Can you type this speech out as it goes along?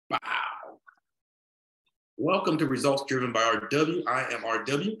Welcome to Results Driven by RW. I am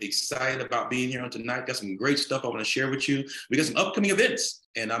RW, excited about being here on tonight. Got some great stuff I want to share with you. We got some upcoming events,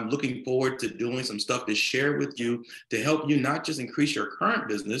 and I'm looking forward to doing some stuff to share with you to help you not just increase your current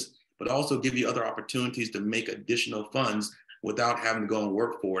business, but also give you other opportunities to make additional funds without having to go and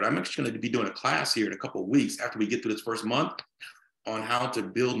work for it. I'm actually going to be doing a class here in a couple of weeks after we get through this first month on how to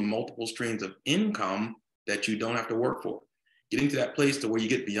build multiple streams of income that you don't have to work for. Getting to that place to where you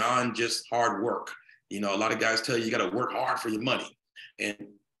get beyond just hard work. You know, a lot of guys tell you got to work hard for your money, and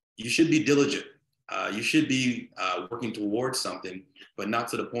you should be diligent. You should be working towards something, but not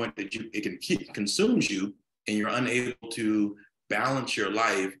to the point that it consumes you and you're unable to balance your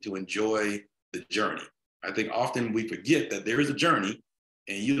life to enjoy the journey. I think often we forget that there is a journey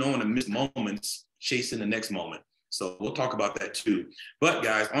and you don't want to miss moments chasing the next moment. So we'll talk about that too. But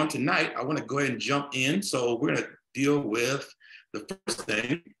guys, on tonight, I want to go ahead and jump in. So we're going to deal with the first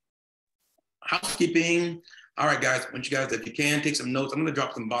thing. Housekeeping. All right, guys, I want you guys, if you can, take some notes. I'm going to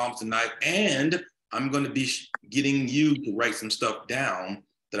drop some bombs tonight, and I'm going to be getting you to write some stuff down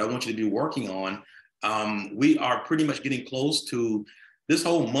that I want you to be working on. We are pretty much getting close to this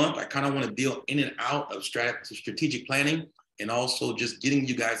whole month. I kind of want to deal in and out of strategic planning and also just getting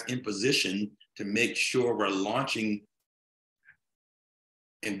you guys in position to make sure we're launching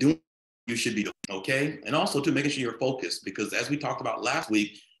and doing what you should be doing, okay? And also to making sure you're focused, because as we talked about last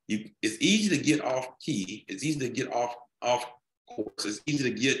week, it's easy to get off key. It's easy to get off course. It's easy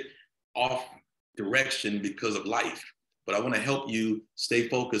to get off direction because of life. But I want to help you stay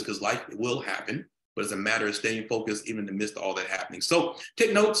focused because life will happen, but it's a matter of staying focused even in the midst of all that happening. So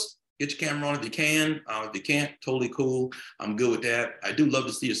take notes, get your camera on if you can. If you can't, totally cool. I'm good with that. I do love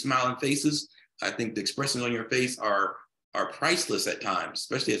to see your smiling faces. I think the expressions on your face are priceless at times,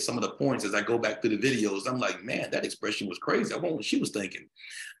 especially at some of the points as I go back through the videos. I'm like, man, that expression was crazy. I wonder what she was thinking.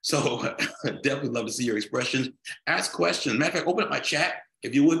 So definitely love to see your expressions. Ask questions. Matter of fact, open up my chat.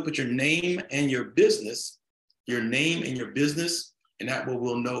 If you would, put your name and your business, and that way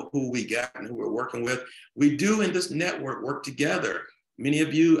we'll know who we got and who we're working with. We do in this network work together. Many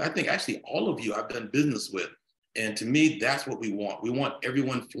of you, I think actually all of you I've done business with. And to me, that's what we want. We want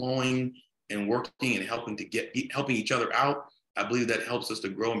everyone flowing and working and helping each other out. I believe that helps us to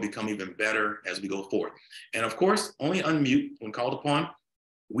grow and become even better as we go forward. And of course, only unmute when called upon.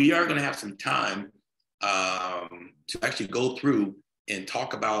 We are going to have some time to actually go through and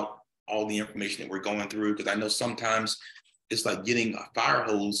talk about all the information that we're going through, because I know sometimes it's like getting a fire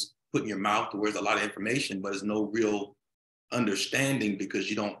hose put in your mouth where there's a lot of information, but there's no real understanding because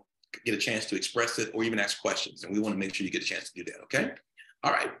you don't get a chance to express it or even ask questions. And we want to make sure you get a chance to do that, okay?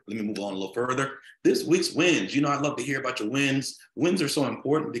 All right, let me move on a little further. This week's wins. You know, I love to hear about your wins. Wins are so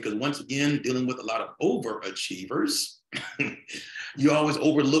important because once again, dealing with a lot of overachievers, you always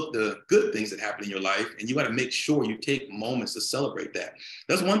overlook the good things that happen in your life, and you got to make sure you take moments to celebrate that.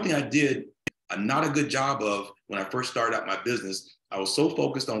 That's one thing I did not a good job of when I first started out my business. I was so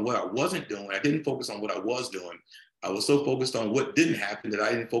focused on what I wasn't doing. I didn't focus on what I was doing. I was so focused on what didn't happen that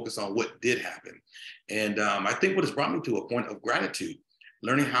I didn't focus on what did happen. And I think what has brought me to a point of gratitude,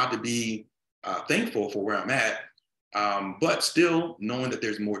 learning how to be thankful for where I'm at, but still knowing that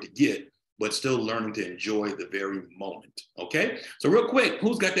there's more to get, but still learning to enjoy the very moment, okay? So real quick,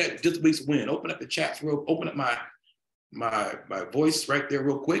 who's got that this week's win? Open up the chats, open up my voice right there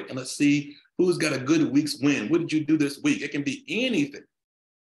real quick, and let's see who's got a good week's win. What did you do this week? It can be anything,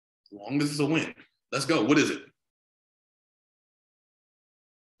 as long as it's a win. Let's go, what is it?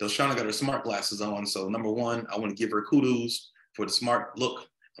 Delshana got her smart glasses on, so number one, I wanna give her kudos for the smart look.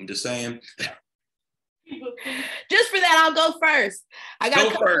 I'm just saying. Just for that, I'll go first. I got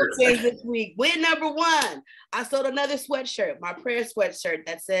a couple of things this week. Win number one, I sold another sweatshirt, my prayer sweatshirt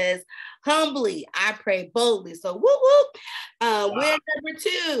that says, humbly, I pray boldly. So whoop, whoop. Wow. Win number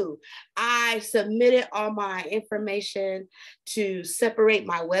two, I submitted all my information to separate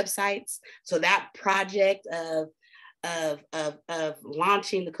my websites. So that project of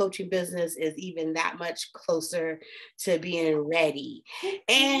launching the coaching business is even that much closer to being ready.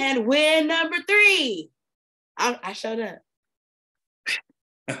 And win number three, I showed up.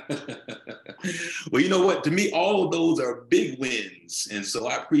 Well, you know what? To me, all of those are big wins. And so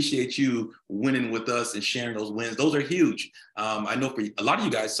I appreciate you winning with us and sharing those wins. Those are huge. I know for a lot of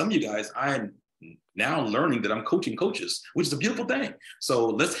you guys, some of you guys, I'm now learning that I'm coaching coaches, which is a beautiful thing. So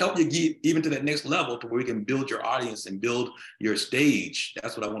let's help you get even to that next level to where we can build your audience and build your stage.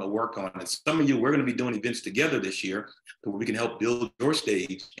 That's what I want to work on. And some of you, we're going to be doing events together this year to where we can help build your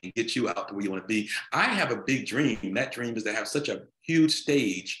stage and get you out to where you want to be. I have a big dream. That dream is to have such a huge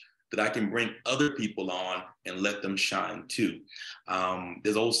stage that I can bring other people on and let them shine too.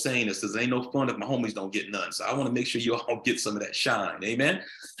 There's an old saying that says, ain't no fun if my homies don't get none. So I want to make sure you all get some of that shine. Amen.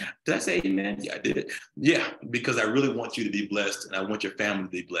 Did I say amen? Yeah, I did. Yeah, because I really want you to be blessed and I want your family to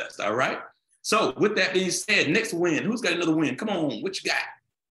be blessed. All right. So with that being said, next win. Who's got another win? Come on, what you got?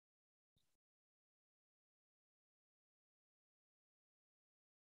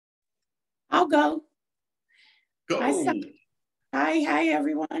 I'll go. Go. Hi,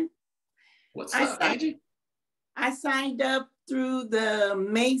 everyone. What's up, Angie? I signed up through the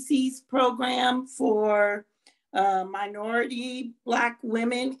Macy's program for minority Black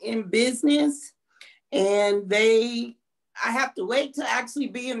women in business. And I have to wait to actually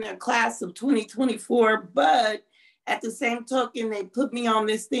be in their class of 2024. But at the same token, they put me on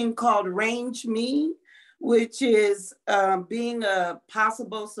this thing called Range Me, which is being a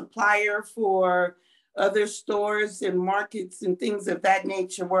possible supplier for other stores and markets and things of that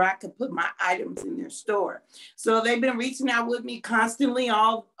nature where I could put my items in their store. So they've been reaching out with me constantly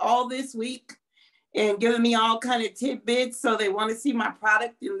all this week and giving me all kind of tidbits. So they want to see my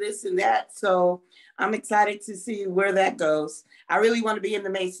product and this and that. So I'm excited to see where that goes. I really want to be in the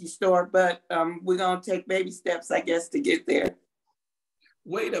Macy's store, but we're going to take baby steps, I guess, to get there.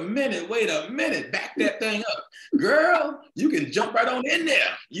 Wait a minute, back that thing up. Girl, you can jump right on in there.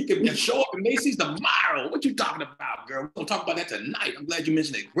 You can show up at Macy's tomorrow. What you talking about, girl? We're gonna talk about that tonight. I'm glad you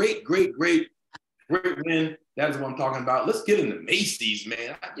mentioned it. Great win. That is what I'm talking about. Let's get into Macy's,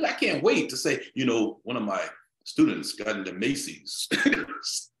 man. I can't wait to say, one of my students got into Macy's.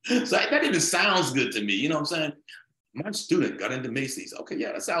 So that even sounds good to me. You know what I'm saying? My student got into Macy's. Okay,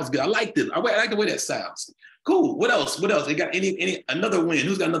 yeah, that sounds good. I like this. I like the way that sounds. Cool. What else? They got another win?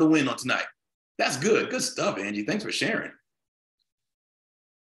 Who's got another win on tonight? That's good. Good stuff, Angie. Thanks for sharing.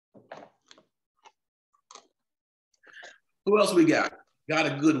 Who else we got? Got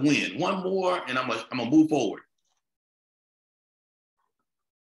a good win. One more, and I'm gonna move forward.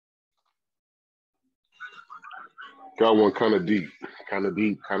 Got one kind of deep.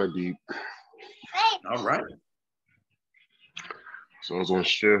 All right. So I was on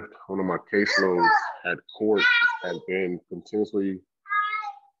shift. One of my caseloads at court had been continuously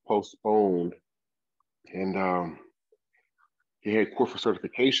postponed, and he had court for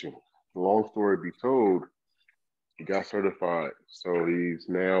certification. Long story be told, he got certified. So he's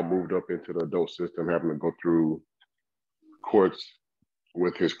now moved up into the adult system, having to go through courts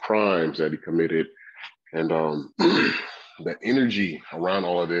with his crimes that he committed. And the energy around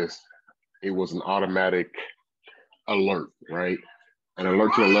all of this, it was an automatic alert, right? An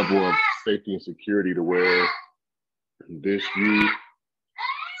alert to the level of safety and security to where this youth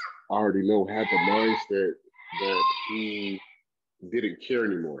already had the mindset that he didn't care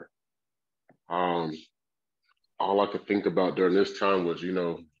anymore. All I could think about during this time was,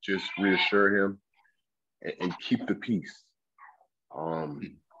 just reassure him and keep the peace.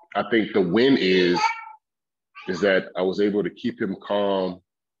 I think the win is that I was able to keep him calm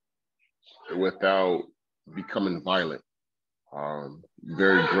without becoming violent.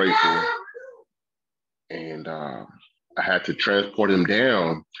 Very grateful. And I had to transport him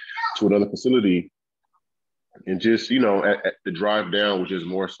down to another facility. And just, at the drive down was just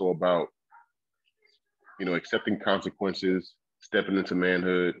more so about, accepting consequences, stepping into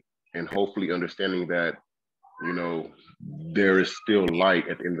manhood, and hopefully understanding that, there is still light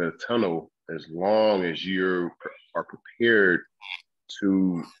at the end of the tunnel as long as you are prepared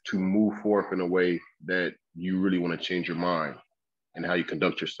to move forth in a way that you really want to change your mind and how you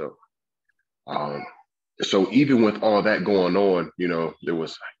conduct yourself. So even with all that going on, there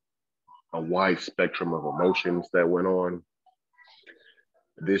was a wide spectrum of emotions that went on.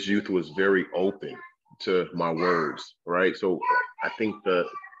 This youth was very open to my words, right? So I think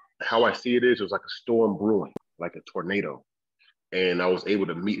how I see it is, it was like a storm brewing, like a tornado. And I was able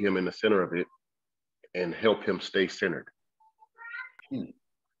to meet him in the center of it and help him stay centered. Man,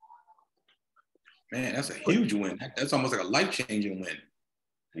 that's a huge win. That's almost like a life-changing win.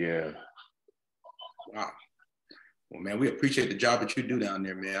 Yeah. Wow. Well, man, we appreciate the job that you do down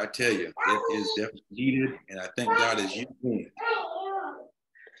there, man. I tell you, it is definitely needed, and I thank God as you doing it.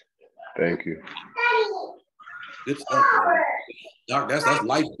 Thank you. Good stuff, man. Doc, that's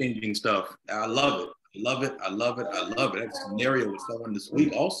life-changing stuff. I love it. I love it. I had a scenario with someone this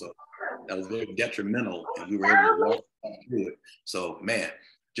week also that was very detrimental, and we were able to walk through it. So, man,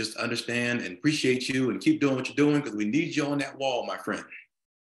 just understand and appreciate you and keep doing what you're doing because we need you on that wall, my friend.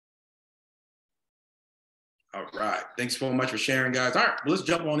 All right. Thanks so much for sharing, guys. All right, well, let's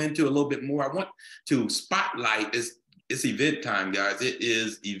jump on into a little bit more. I want to spotlight it's event time, guys. It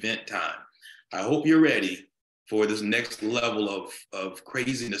is event time. I hope you're ready for this next level of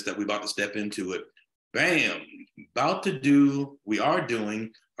craziness that we're about to step into it. Bam, we are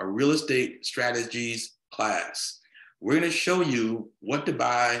doing a real estate strategies class. We're going to show you what to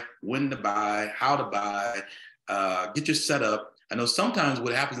buy, when to buy, how to buy, get your setup. I know sometimes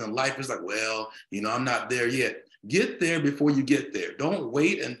what happens in life is like, well, I'm not there yet. Get there before you get there. Don't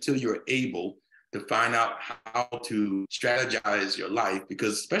wait until you're able to find out how to strategize your life,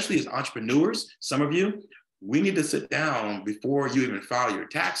 because especially as entrepreneurs, some of you, we need to sit down before you even file your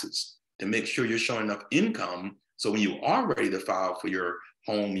taxes to make sure you're showing enough income. So when you are ready to file for your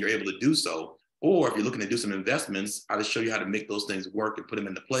home, you're able to do so. Or if you're looking to do some investments, I'll just show you how to make those things work and put them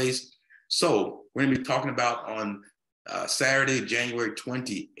into place. So we're going to be talking about on Saturday, January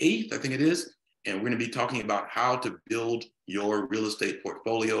 28th, I think it is. And we're going to be talking about how to build your real estate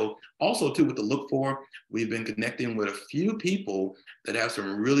portfolio. Also, too, what to look for. We've been connecting with a few people that have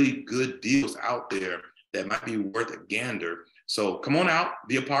some really good deals out there that might be worth a gander. So come on out,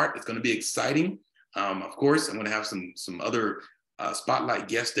 be a part. It's going to be exciting. Of course, I'm going to have some other spotlight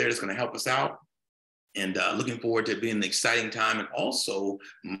guests there that's going to help us out. And looking forward to it being an exciting time. And also,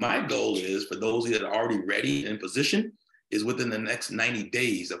 my goal is for those of you that are already ready and in position, is within the next 90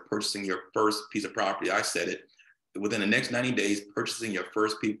 days of purchasing your first piece of property. I said it, within the next 90 days, purchasing your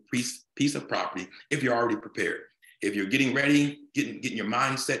first piece of property, if you're already prepared. If you're getting ready, getting your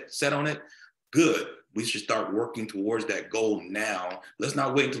mind set on it, good. We should start working towards that goal now. Let's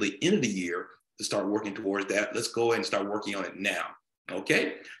not wait until the end of the year to start working towards that. Let's go ahead and start working on it now.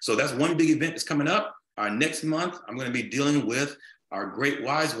 Okay, so that's one big event that's coming up. Next month, I'm going to be dealing with our great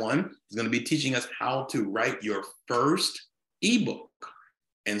wise one. He's going to be teaching us how to write your first ebook.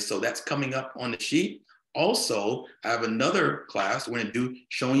 And so that's coming up on the sheet. Also, I have another class we're going to do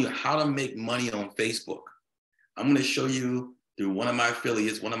showing you how to make money on Facebook. I'm going to show you through one of my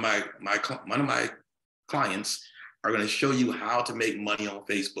affiliates, one of my clients are going to show you how to make money on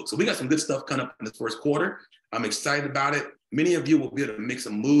Facebook. So we got some good stuff coming up in this first quarter. I'm excited about it. Many of you will be able to make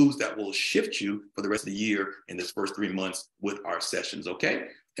some moves that will shift you for the rest of the year in this first 3 months with our sessions, okay?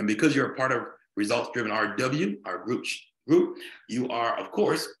 And because you're a part of Results Driven RW, our group, you are, of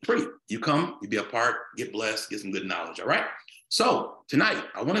course, free. You come, you be a part, get blessed, get some good knowledge, all right? So tonight,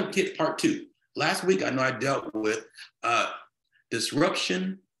 I want to get part 2. Last week, I know I dealt with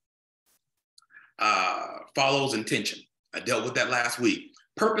disruption follows intention. I dealt with that last week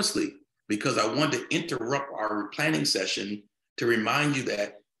purposely because I wanted to interrupt our planning session to remind you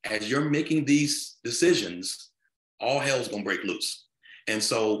that as you're making these decisions, all hell's gonna break loose. And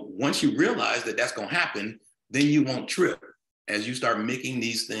so once you realize that that's gonna happen, then you won't trip as you start making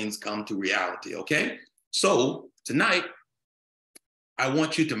these things come to reality, okay? So tonight, I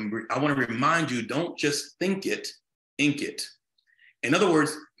want to remind you, don't just think it, ink it. In other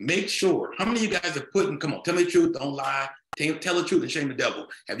words, make sure, how many of you guys have put in, come on, tell me the truth, don't lie, tell the truth and shame the devil.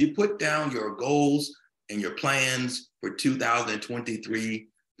 Have you put down your goals and your plans for 2023?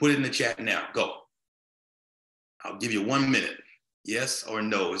 Put it in the chat now, go. I'll give you 1 minute. Yes or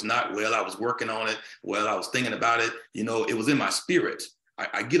no? It's not, well, I was working on it. Well, I was thinking about it. It was in my spirit.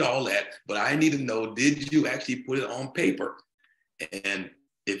 I get all that, but I need to know, did you actually put it on paper? And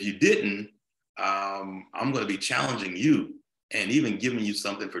if you didn't, I'm going to be challenging you and even giving you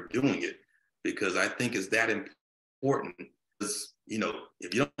something for doing it, because I think it's that important. Because,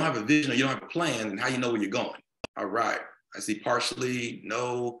 if you don't have a vision or you don't have a plan, then how you know where you're going? All right. I see partially,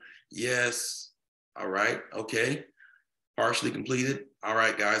 no, yes. All right. Okay. Partially completed. All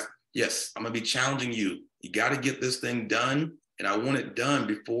right, guys. Yes, I'm going to be challenging you. You got to get this thing done. And I want it done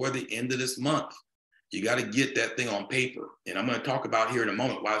before the end of this month. You got to get that thing on paper. And I'm going to talk about here in a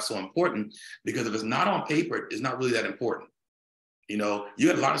moment why it's so important, because if it's not on paper, it's not really that important. You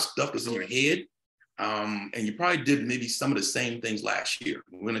had a lot of stuff that's in your head, and you probably did maybe some of the same things last year.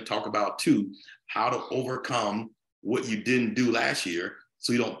 We're going to talk about, too, how to overcome what you didn't do last year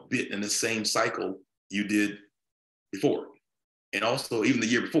so you don't bit in the same cycle you did before, and also even the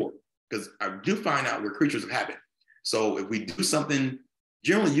year before, because I do find out we're creatures of habit. So if we do something,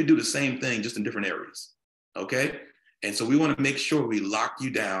 generally you do the same thing, just in different areas, okay? And so we want to make sure we lock you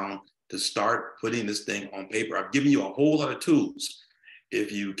down to start putting this thing on paper. I've given you a whole lot of tools. If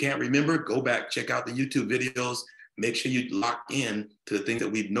you can't remember, go back, check out the YouTube videos. Make sure you lock in to the things that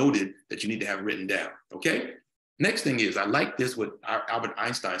we've noted that you need to have written down, okay? Next thing is, I like this, what Albert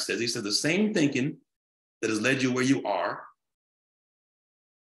Einstein says. He says, the same thinking that has led you where you are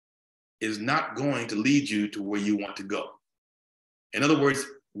is not going to lead you to where you want to go. In other words,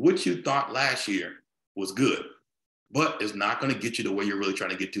 what you thought last year was good, but it's not going to get you to where you're really trying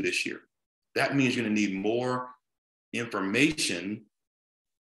to get to this year. That means you're going to need more information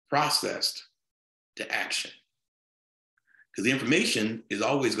processed to action. Because the information is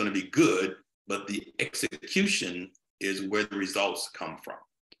always going to be good, but the execution is where the results come from.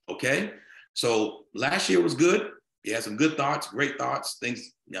 Okay? So last year was good. You had some good thoughts, great thoughts,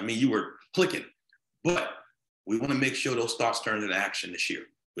 things. I mean, you were clicking, but we want to make sure those thoughts turn into action this year.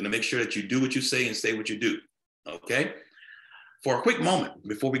 We're going to make sure that you do what you say and say what you do. Okay? For a quick moment,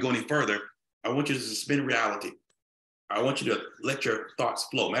 before we go any further, I want you to suspend reality. I want you to let your thoughts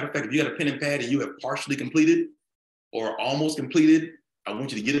flow. Matter of fact, if you got a pen and pad and you have partially completed or almost completed, I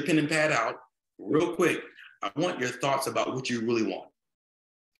want you to get a pen and pad out real quick. I want your thoughts about what you really want.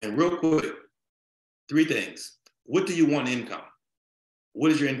 And real quick, 3 things. What do you want in income? What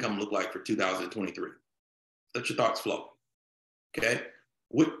does your income look like for 2023? Let your thoughts flow. Okay?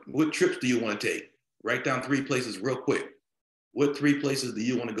 What trips do you want to take? Write down 3 places real quick. What 3 places do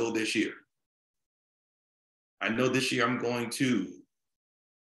you want to go this year? I know this year I'm going to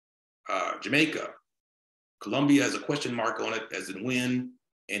Jamaica. Colombia has a question mark on it as in when,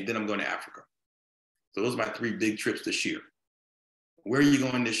 and then I'm going to Africa. So those are my 3 big trips this year. Where are you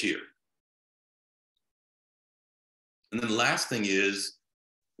going this year? And then the last thing is,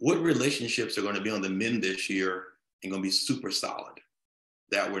 what relationships are going to be on the mend this year and going to be super solid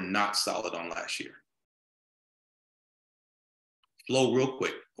that were not solid on last year? Flow real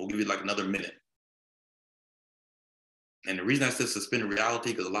quick. We'll give you like another minute. And the reason I said suspend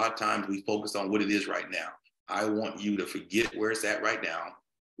reality, because a lot of times we focus on what it is right now. I want you to forget where it's at right now.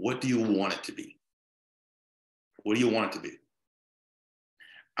 What do you want it to be? What do you want it to be?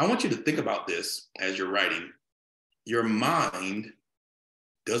 I want you to think about this as you're writing. Your mind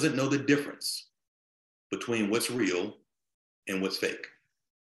doesn't know the difference between what's real and what's fake.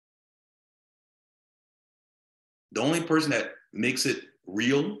 The only person that makes it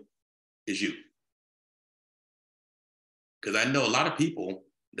real is you. Because I know a lot of people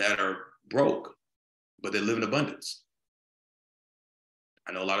that are broke, but they live in abundance.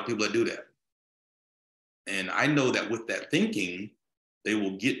 I know a lot of people that do that. And I know that with that thinking, they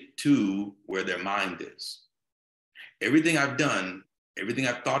will get to where their mind is. Everything I've done, everything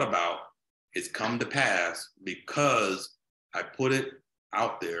I've thought about has come to pass because I put it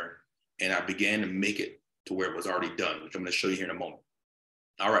out there and I began to make it to where it was already done, which I'm going to show you here in a moment.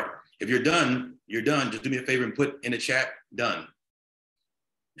 All right. If you're done, you're done. Just do me a favor and put in the chat, done.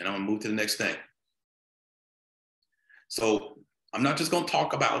 And I'm going to move to the next thing. So I'm not just going to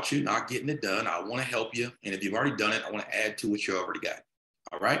talk about you not getting it done. I want to help you. And if you've already done it, I want to add to what you already got.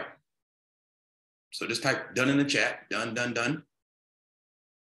 All right. So just type done in the chat. Done, done, done.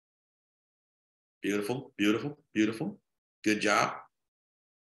 Beautiful, beautiful, beautiful. Good job.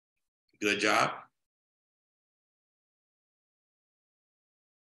 Good job.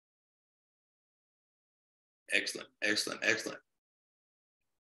 Excellent, excellent, excellent.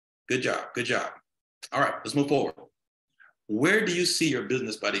 Good job, good job. All right, let's move forward. Where do you see your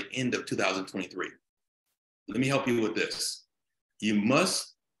business by the end of 2023? Let me help you with this. You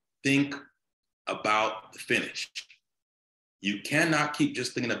must think about the finish. You cannot keep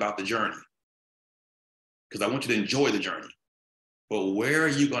just thinking about the journey, because I want you to enjoy the journey. But where are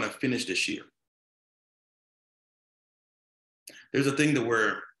you going to finish this year? There's a thing that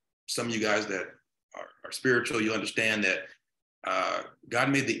where some of you guys that are spiritual, you understand that God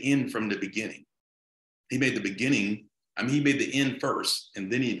made the end from the beginning. He made the beginning, he made the end first, and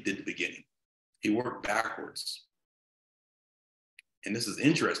then he did the beginning. He worked backwards. And this is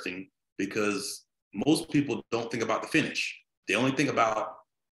interesting because most people don't think about the finish. They only think about,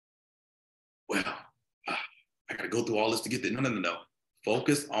 well, I got to go through all this to get there. No.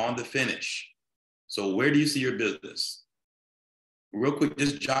 Focus on the finish. So where do you see your business? Real quick,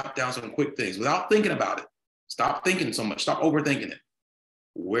 just jot down some quick things without thinking about it. Stop thinking so much. Stop overthinking it.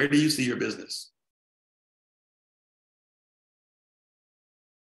 Where do you see your business?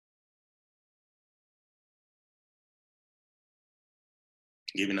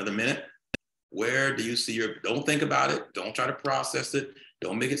 Give you another minute. Where do you see your, don't think about it. Don't try to process it.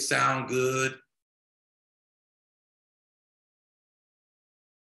 Don't make it sound good.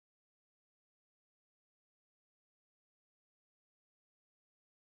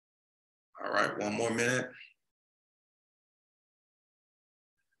 All right, one more minute.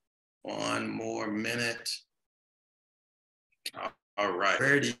 One more minute. All right,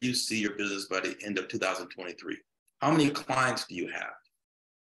 where do you see your business by the end of 2023? How many clients do you have?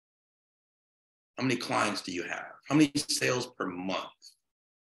 How many clients do you have? How many sales per month?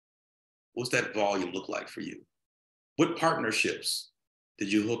 What's that volume look like for you? What partnerships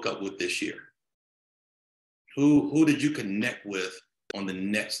did you hook up with this year? Who did you connect with on the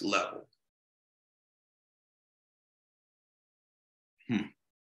next level?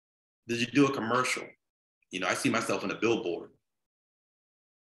 Did you do a commercial? You know, I see myself on a billboard.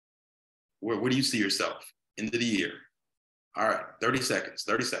 Where do you see yourself? End of the year. All right, 30 seconds,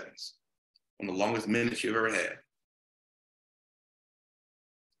 30 seconds. One of the longest minutes you've ever had.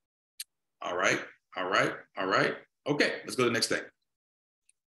 All right, all right, all right. Okay, let's go to the next thing.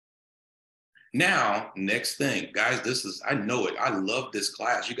 Now, next thing, guys, this is, I know it. I love this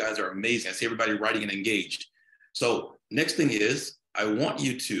class. You guys are amazing. I see everybody writing and engaged. So next thing is, I want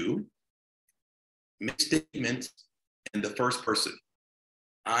you to make statements in the first person.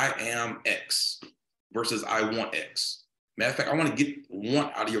 I am X versus I want X. Matter of fact, I want to get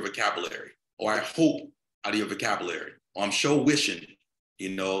want out of your vocabulary, or I hope out of your vocabulary, or I'm sure wishing, you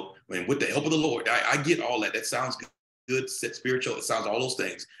know, when with the help of the Lord, I get all that. That sounds good, spiritual. It sounds all those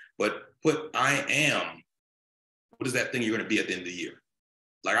things. But put I am, what is that thing you're going to be at the end of the year?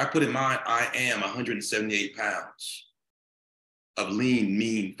 Like I put in mine, I am 178 pounds of lean,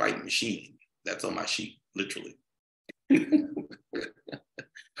 mean fighting machine. That's on my sheet, literally.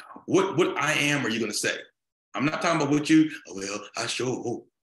 What I am are you going to say? I'm not talking about what you, oh, well, I sure hope.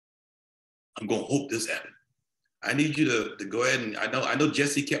 I'm going to hope this happens. I need you to go ahead and I know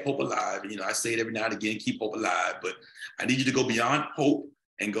Jesse kept hope alive. You know, I say it every now and again, keep hope alive, but I need you to go beyond hope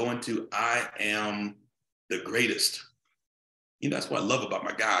and go into I am the greatest. You know, that's what I love about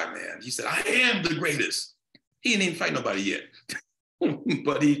my guy, man. He said, I am the greatest. He didn't even fight nobody yet,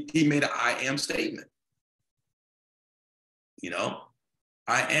 but he made an I am statement. You know,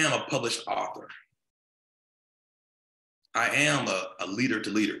 I am a published author. I am a leader to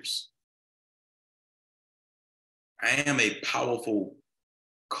leaders. I am a powerful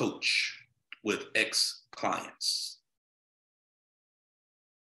coach with ex-clients.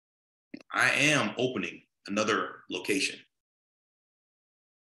 I am opening another location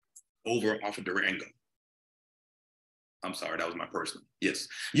over off of Durango. I'm sorry, that was my personal. Yes,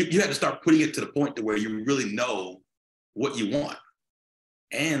 you had to start putting it to the point to where you really know what you want.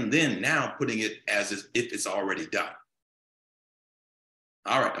 And then now putting it as if it's already done.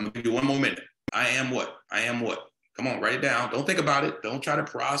 All right, I'm gonna give you one more minute. I am what? I am what? Come on, write it down. Don't think about it. Don't try to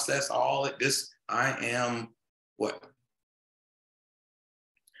process all of this. I am what?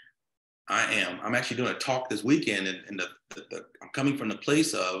 I am. I'm actually doing a talk this weekend, and I'm coming from the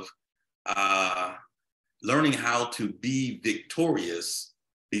place of learning how to be victorious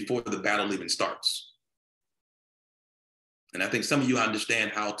before the battle even starts. And I think some of you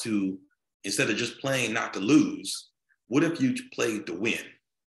understand how to, instead of just playing not to lose, what if you played to win?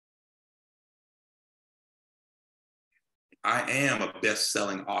 I am a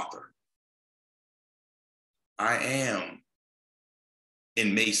best-selling author. I am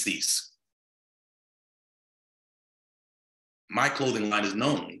in Macy's. My clothing line is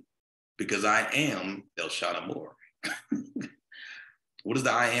known because I am Elshada Moore. What is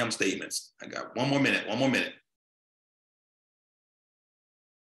the I am statements? I got one more minute.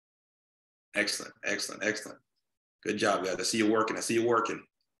 Excellent, excellent, excellent. Good job, guys. I see you working.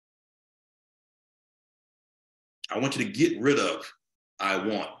 I want you to get rid of I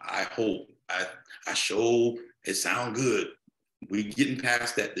want, I hope, I show, it sound good. We getting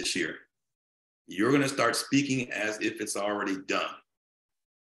past that this year. You're gonna start speaking as if it's already done.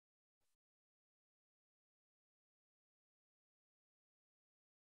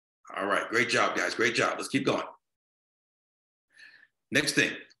 All right, great job, guys, great job. Let's keep going. Next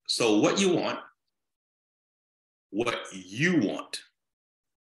thing, so what you want,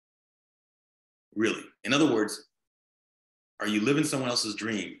 really. In other words, are you living someone else's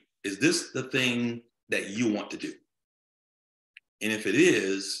dream? Is this the thing that you want to do? And if it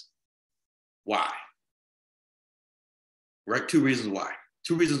is, why? Right? Two reasons why.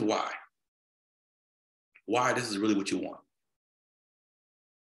 Why this is really what you want.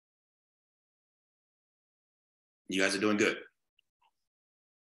 You guys are doing good.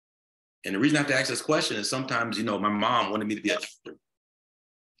 And the reason I have to ask this question is sometimes, you know, my mom wanted me to be a doctor.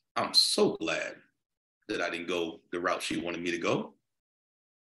 I'm so glad that I didn't go the route she wanted me to go.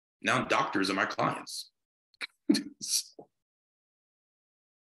 Now doctors are my clients. So,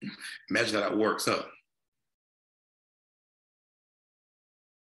 imagine how that works up.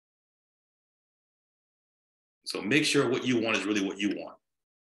 So make sure what you want is really what you want.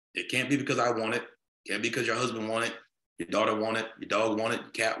 It can't be because I want it. It can't be because your husband want it, your daughter want it, your dog want it,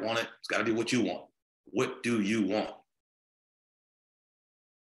 your cat want it. It's got to be what you want. What do you want?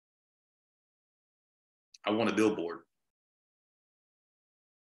 I want a billboard.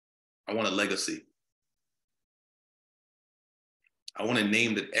 I want a legacy. I want a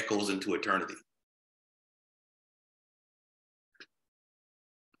name that echoes into eternity.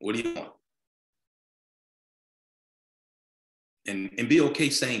 What do you want? And be okay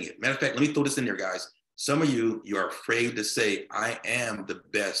saying it. Matter of fact, let me throw this in there, guys. Some of you are afraid to say, I am the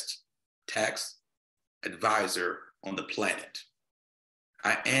best tax advisor on the planet.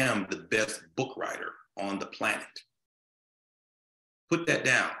 I am the best book writer on the planet. Put that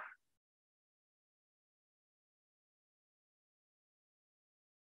down.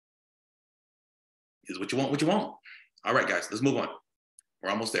 Is what you want, what you want. All right, guys, let's move on. We're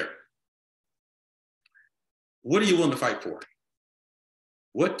almost there. What are you willing to fight for?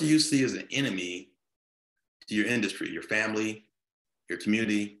 What do you see as an enemy to your industry, your family, your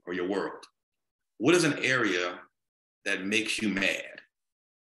community, or your world? What is an area that makes you mad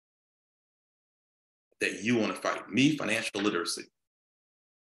that you want to fight? Me, financial literacy.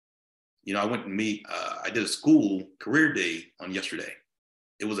 You know, I did a school career day on yesterday.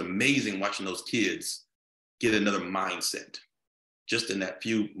 It was amazing watching those kids get another mindset just in that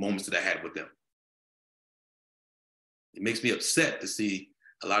few moments that I had with them. It makes me upset to see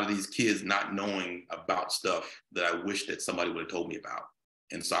a lot of these kids not knowing about stuff that I wish that somebody would have told me about.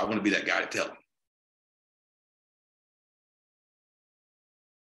 And so I want to be that guy to tell them.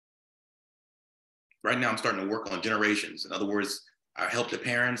 Right now, I'm starting to work on generations. In other words, I helped the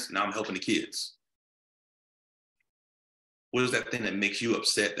parents, now I'm helping the kids. What is that thing that makes you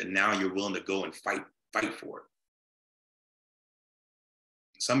upset that now you're willing to go and fight for it?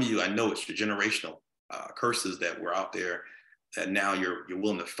 Some of you, I know it's your generational curses that were out there that now you're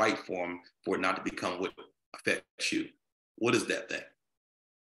willing to fight for them, for it not to become what affects you. What is that thing?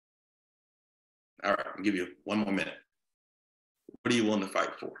 All right, I'll give you one more minute. What are you willing to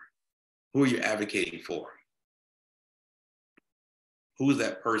fight for? Who are you advocating for? Who is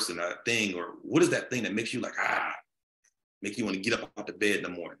that person or that thing, or what is that thing that makes you like, make you want to get up out the bed in the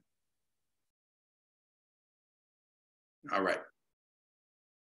morning? All right,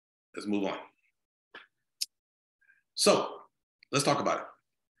 let's move on. So let's talk about it.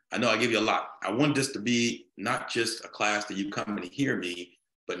 I know I give you a lot. I want this to be not just a class that you come and hear me,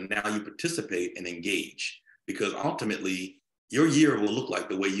 but now you participate and engage, because ultimately your year will look like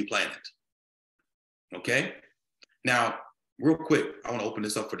the way you plan it. Okay? Now, real quick, I want to open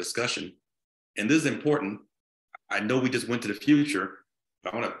this up for discussion. And this is important. I know we just went to the future,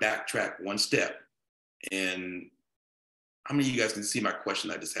 but I want to backtrack one step. And how many of you guys can see my question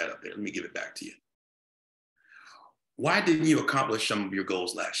I just had up there? Let me give it back to you. Why didn't you accomplish some of your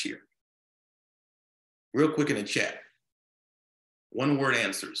goals last year? Real quick in the chat. One word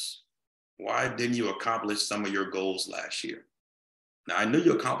answers. Why didn't you accomplish some of your goals last year? Now, I know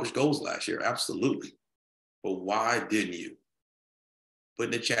you accomplished goals last year, absolutely. But why didn't you? Put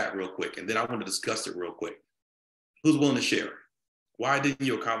in the chat real quick, and then I want to discuss it real quick. Who's willing to share? Why didn't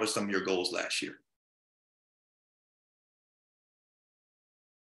you accomplish some of your goals last year?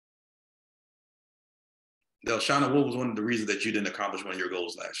 Delshana, what was one of the reasons that you didn't accomplish one of your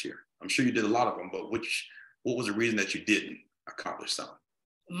goals last year? I'm sure you did a lot of them, but what was the reason that you didn't accomplish some?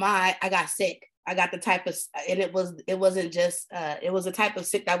 I got sick. I got the type of, and it wasn't just, it was a type of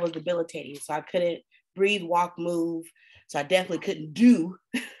sick that was debilitating. So I couldn't breathe, walk, move. So I definitely couldn't do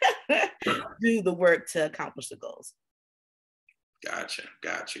the work to accomplish the goals. Gotcha.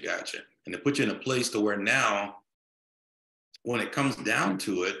 And to put you in a place to where now, when it comes down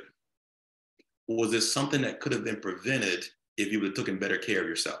to it, was this something that could have been prevented if you would have taken better care of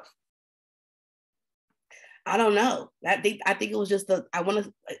yourself? I don't know. I think it was just the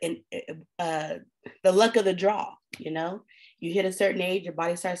luck of the draw. You know, you hit a certain age, your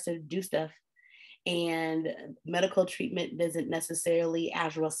body starts to do stuff, and medical treatment isn't necessarily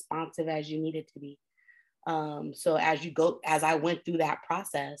as responsive as you need it to be. So as I went through that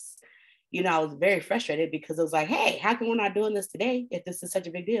process, you know, I was very frustrated because it was like, hey, how come we're not doing this today if this is such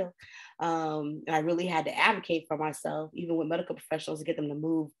a big deal? And I really had to advocate for myself, even with medical professionals, to get them to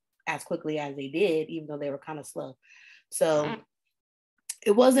move as quickly as they did, even though they were kind of slow. So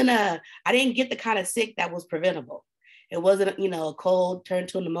it wasn't I didn't get the kind of sick that was preventable. It wasn't, you know, a cold turned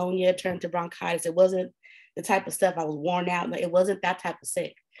to pneumonia, turned to bronchitis. It wasn't the type of stuff I was worn out. It wasn't that type of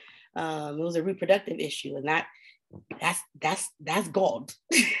sick. It was a reproductive issue, and that's gold.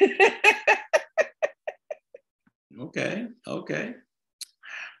 Okay.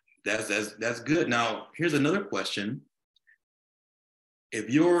 That's good. Now, here's another question. If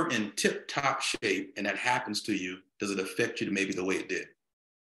you're in tip-top shape and that happens to you, does it affect you maybe the way it did?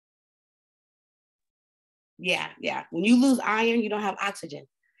 Yeah. When you lose iron, you don't have oxygen.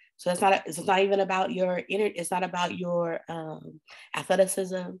 So it's not even about your it's not about your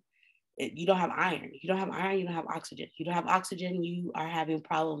athleticism. You don't have iron. You don't have iron, you don't have oxygen. You don't have oxygen, you are having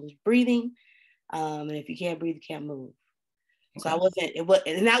problems breathing. And if you can't breathe, you can't move. Okay. So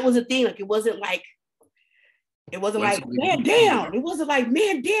and that was the thing. Like, it wasn't like It wasn't like, man down. It wasn't like,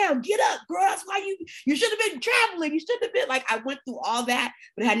 man down, get up, girl. That's why you should have been traveling. You should have been like, I went through all that,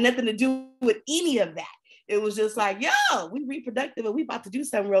 but it had nothing to do with any of that. It was just like, yo, we reproductive and we about to do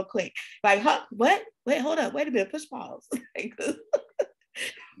something real quick. Like, huh, what? Wait, hold up, wait a minute, push pause.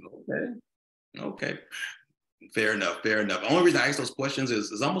 Okay. Fair enough. The only reason I ask those questions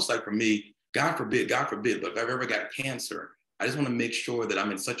is almost like for me, God forbid, but if I've ever got cancer, I just want to make sure that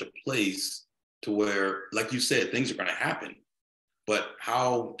I'm in such a place to where, like you said, things are going to happen. But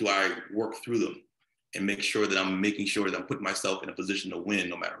how do I work through them and make sure that I'm putting myself in a position to win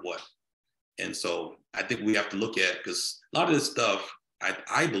no matter what? And so I think we have to look at, because a lot of this stuff,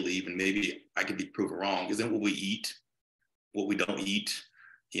 I believe, and maybe I could be proven wrong, isn't what we eat, what we don't eat.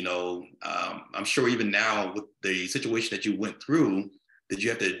 You know, I'm sure even now with the situation that you went through, did you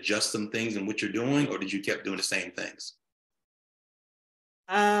have to adjust some things in what you're doing, or did you keep doing the same things?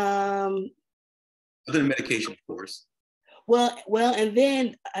 Other than medication, of course. Well, and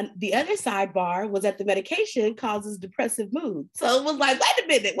then the other sidebar was that the medication causes depressive mood. So it was like, wait a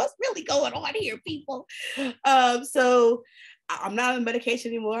minute, what's really going on here, people? So I'm not on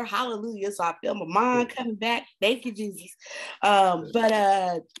medication anymore. Hallelujah. So I feel my mind coming back. Thank you, Jesus. But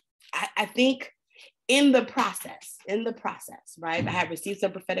I think in the process, right? I had received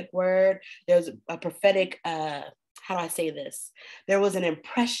some prophetic word. There's a prophetic, how do I say this? There was an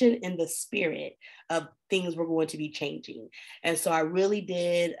impression in the spirit of things were going to be changing. And so I really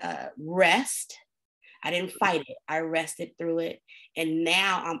did rest. I didn't fight it. I rested through it. And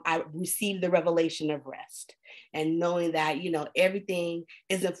now I received the revelation of rest and knowing that, you know, everything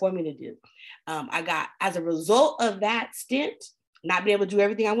isn't for me to do. I got, as a result of that stint, not being able to do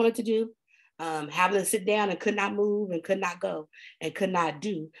everything I wanted to do, having to sit down and could not move and could not go and could not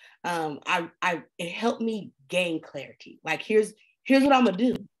do. It helped me gain clarity. Like, here's what I'm gonna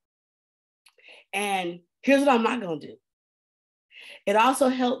do. And here's what I'm not gonna do. It also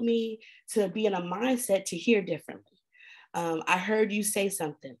helped me to be in a mindset to hear differently. I heard you say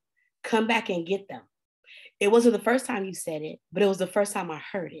something, come back and get them. It wasn't the first time you said it, but it was the first time I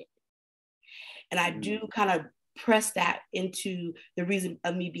heard it. And I do kind of press that into the reason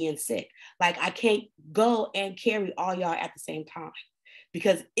of me being sick. Like, I can't go and carry all y'all at the same time,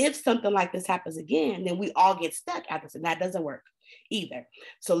 because if something like this happens again, then we all get stuck at this, and that doesn't work either.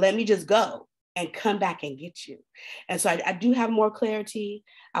 So let me just go and come back and get you. And so I do have more clarity.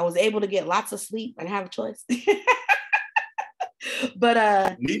 I was able to get lots of sleep and have a choice.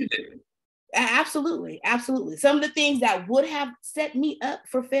 But needed it. Absolutely. Some of the things that would have set me up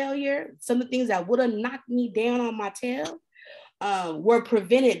for failure, some of the things that would have knocked me down on my tail, were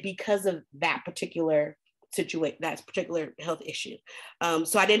prevented because of that particular situation, that particular health issue.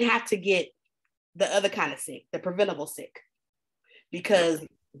 So I didn't have to get the other kind of sick, the preventable sick, because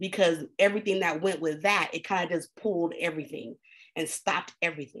everything that went with that, it kind of just pulled everything and stopped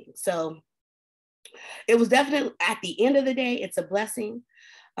everything. So it was definitely, at the end of the day, it's a blessing.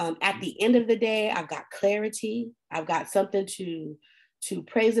 At the end of the day, I've got clarity. I've got something to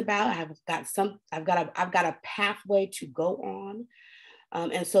praise about. I've got a pathway to go on.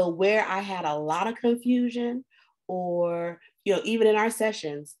 And so where I had a lot of confusion, or, you know, even in our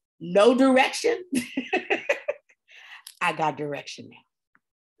sessions, no direction, I got direction now.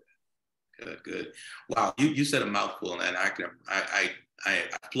 Good. Wow, you said a mouthful, and I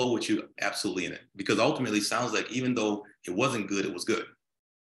flow with you absolutely in it, because ultimately it sounds like even though it wasn't good, it was good.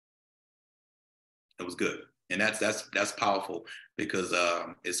 It was good. And that's powerful, because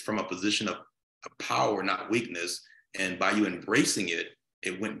it's from a position of power, not weakness. And by you embracing it,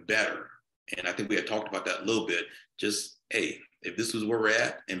 it went better. And I think we had talked about that a little bit. Just, hey, if this is where we're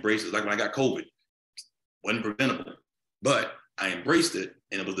at, embrace it. Like when I got COVID, wasn't preventable, but I embraced it,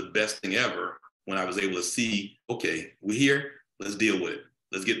 and it was the best thing ever when I was able to see, okay, we're here, let's deal with it.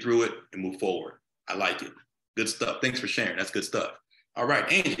 Let's get through it and move forward. I like it. Good stuff. Thanks for sharing. That's good stuff. All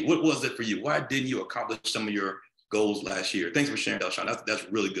right, Angie, what was it for you? Why didn't you accomplish some of your goals last year? Thanks for sharing, Elshawn. That's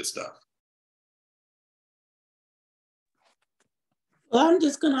really good stuff. Well, I'm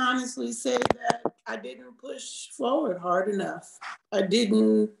just going to honestly say that I didn't push forward hard enough. I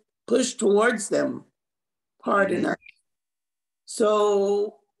didn't push towards them hard enough.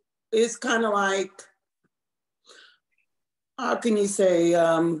 So it's kind of like, how can you say,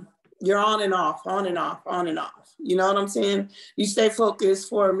 you're on and off. You know what I'm saying? You stay focused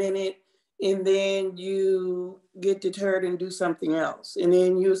for a minute, and then you get deterred and do something else. And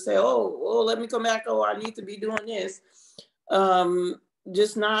then you say, oh, let me come back. Oh, I need to be doing this.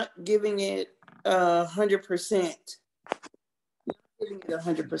 Just not giving it 100%. Not giving it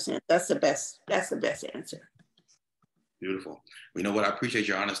 100%. That's the best answer. Beautiful. You know what? I appreciate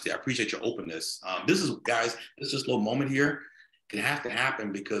your honesty. I appreciate your openness. This is, guys, this little moment here can have to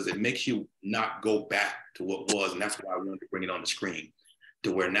happen because it makes you not go back to what was. And that's why I wanted to bring it on the screen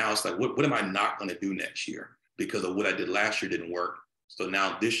to where now it's like, what am I not going to do next year? Because of what I did last year didn't work. So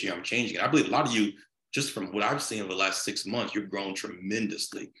now this year I'm changing it. I believe a lot of you, just from what I've seen over the last 6 months, you've grown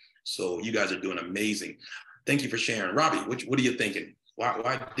tremendously. So you guys are doing amazing. Thank you for sharing. Robbie, what are you thinking?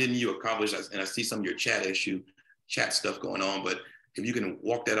 Why didn't you accomplish that? And I see some of your chat stuff going on, but if you can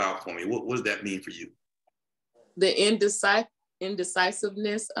walk that out for me, what does that mean for you? The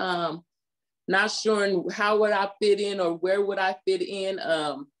indecisiveness, not sure how would I fit in or where would I fit in.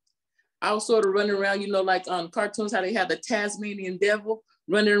 I was sort of running around, like on cartoons, how they have the Tasmanian devil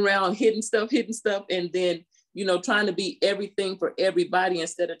running around, hitting stuff, and then, trying to be everything for everybody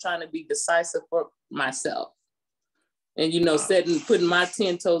instead of trying to be decisive for myself. And, putting my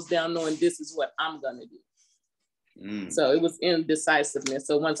 10 toes down, knowing this is what I'm going to do. So it was indecisiveness.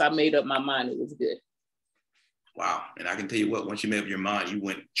 So once I made up my mind, it was good. Wow. And I can tell you what, once you made up your mind, you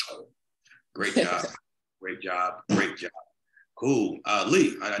went, great job. Great job. Great job. Cool.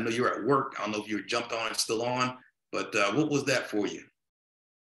 Lee, I know you're at work. I don't know if you jumped on and still on, but what was that for you?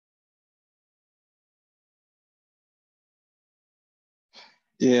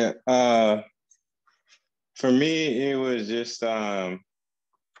 Yeah. For me, it was just, I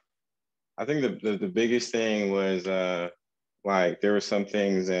think the biggest thing was like there were some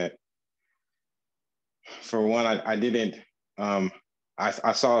things that, for one, I didn't,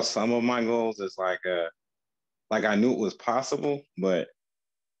 I saw some of my goals as like I knew it was possible, but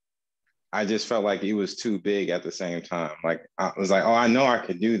I just felt like it was too big at the same time. Like I was like, oh, I know I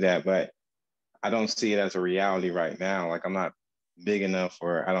could do that, but I don't see it as a reality right now. Like I'm not big enough,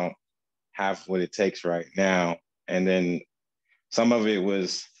 or I don't have what it takes right now. And then some of it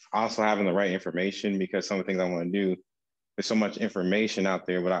was also having the right information, because some of the things I want to do, there's so much information out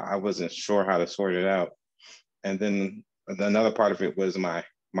there, but I wasn't sure how to sort it out. And then another part of it was my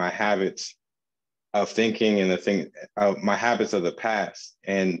habits of thinking and my habits of the past.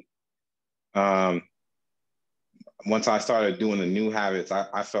 And once I started doing the new habits,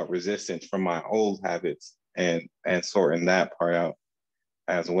 I felt resistance from my old habits and sorting that part out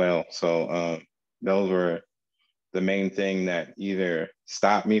as well. So those were the main thing that either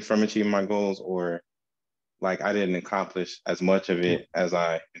stopped me from achieving my goals, or like I didn't accomplish as much of it as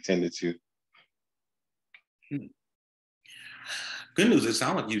I intended to. Good news, it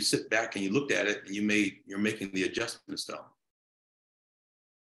sounds like you sit back and you looked at it and you're making the adjustments though.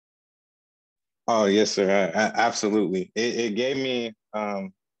 Oh, yes, sir. Absolutely. It gave me,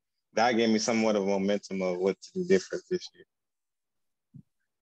 that gave me somewhat of a momentum of what to do different this year.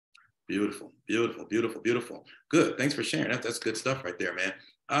 Beautiful, beautiful, beautiful, beautiful. Good. Thanks for sharing. That's good stuff right there, man.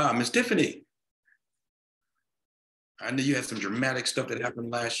 Miss Tiffany, I knew you had some dramatic stuff that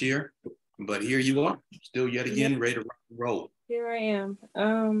happened last year, but here you are, still yet again ready to rock and roll. Here I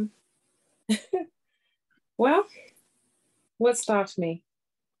am. Well, what stops me?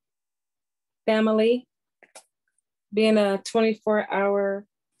 Family, being a 24-hour,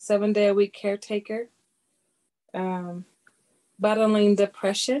 7-day-a-week caretaker, battling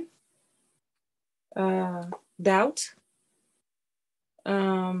depression, doubt,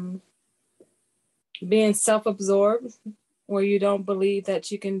 being self-absorbed, where you don't believe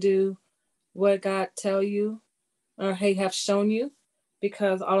that you can do what God tell you or He have shown you,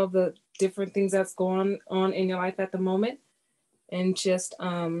 because all of the different things that's going on in your life at the moment, and just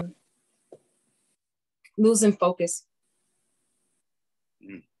losing focus.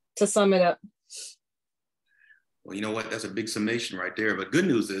 To sum it up. Well, you know what? That's a big summation right there. But good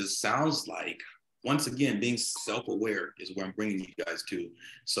news is, sounds like, once again, being self-aware is where I'm bringing you guys to.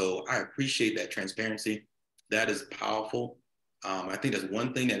 So I appreciate that transparency. That is powerful. I think that's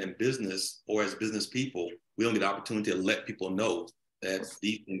one thing that in business, or as business people, we don't get the opportunity to let people know that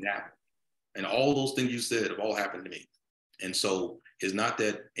these things happen. And all those things you said have all happened to me. And so it's not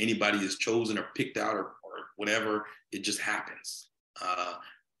that anybody is chosen or picked out or whatever, it just happens.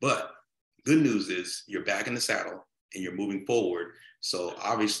 But good news is you're back in the saddle and you're moving forward. So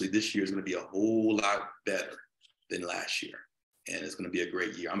obviously this year is going to be a whole lot better than last year. And it's going to be a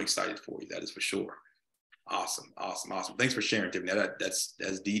great year. I'm excited for you. That is for sure. Awesome, awesome, awesome. Thanks for sharing, Tiffany. That's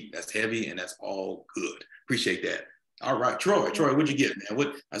deep, that's heavy, and that's all good. Appreciate that. All right, Troy, what'd you get,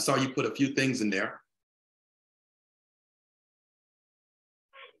 man? I saw you put a few things in there.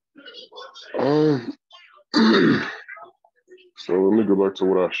 So let me go back to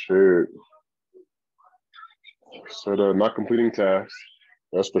what I shared. Said not completing tasks,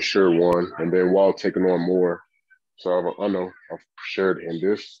 that's for sure one. And then while taking on more. So I know I've shared in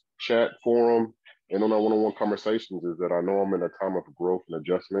this chat forum and on our one-on-one conversations is that I know I'm in a time of growth and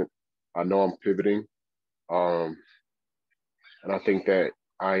adjustment. I know I'm pivoting. And I think that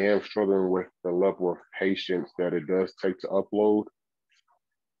I am struggling with the level of patience that it does take to upload.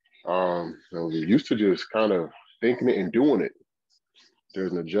 I was used to just kind of thinking it and doing it.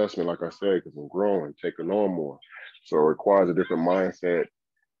 There's an adjustment, like I said, because I'm growing, taking on more. So it requires a different mindset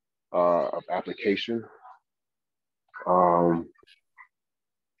of application. I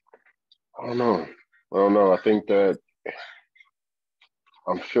don't know. I think that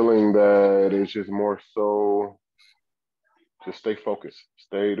I'm feeling that it's just more so to stay focused,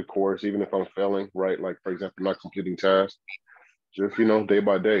 stay the course, even if I'm failing, right? Like, for example, not completing tasks, just, day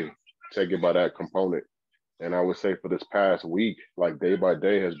by day, take it by that component. And I would say for this past week, like day by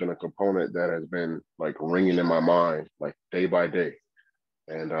day has been a component that has been like ringing in my mind, like day by day.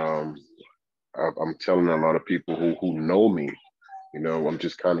 And I'm telling a lot of people who know me, I'm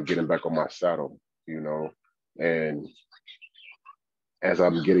just kind of getting back on my saddle, and as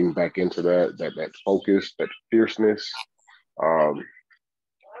I'm getting back into that focus, that fierceness, I'm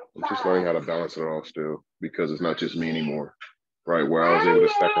just learning how to balance it all still, because it's not just me anymore, right? Where I was able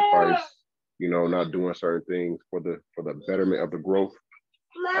to sacrifice, not doing certain things for the betterment of the growth.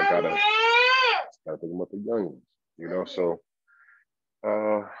 I gotta think about the young ones, So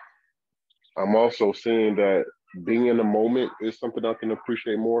I'm also seeing that being in the moment is something I can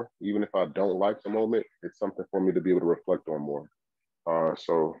appreciate more, even if I don't like the moment. It's something for me to be able to reflect on more.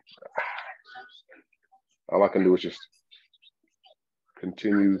 So all I can do is just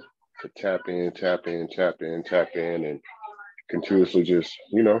continue to tap in, and continuously just,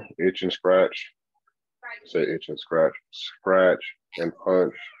 itch and scratch. Say itch and scratch and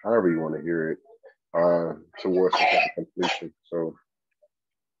punch, however you want to hear it, towards some kind of completion. So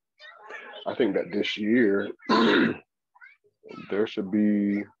I think that this year there should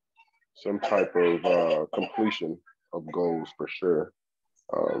be some type of completion of goals for sure.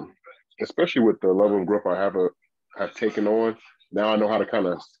 Especially with the level of growth I have taken on. Now I know how to kind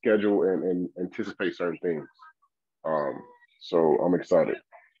of schedule and anticipate certain things. So I'm excited.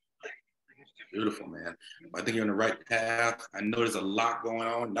 Beautiful, man. I think you're on the right path. I know there's a lot going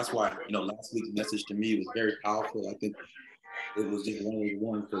on. That's why, last week's message to me was very powerful. I think it was just one of those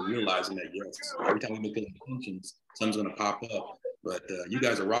ones for realizing that, yes, every time we make intentions, something's going to pop up. But you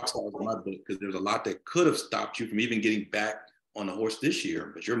guys are rock stars in my book, because there's a lot that could have stopped you from even getting back on the horse this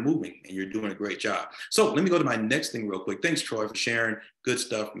year, but you're moving and you're doing a great job. So let me go to my next thing real quick. Thanks, Troy, for sharing. Good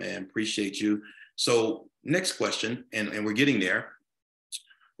stuff, man. Appreciate you. So next question, and we're getting there.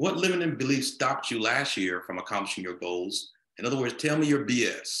 What limiting belief stopped you last year from accomplishing your goals? In other words, tell me your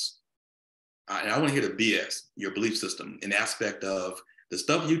BS. And I want to hear the BS, your belief system, in the aspect of the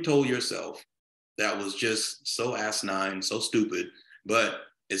stuff you told yourself that was just so asinine, so stupid, but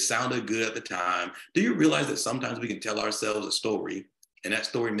it sounded good at the time. Do you realize that sometimes we can tell ourselves a story and that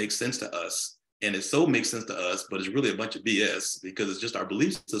story makes sense to us? And it so makes sense to us, but it's really a bunch of BS, because it's just our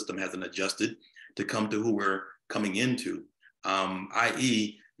belief system hasn't adjusted to come to who we're coming into.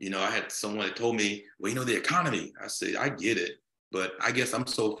 I.e., I had someone that told me, well, the economy. I said, I get it, but I guess I'm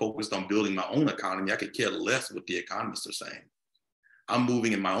so focused on building my own economy, I could care less what the economists are saying. I'm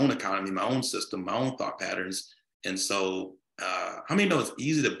moving in my own economy, my own system, my own thought patterns. And so how many know it's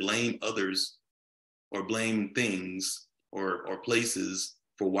easy to blame others or blame things or places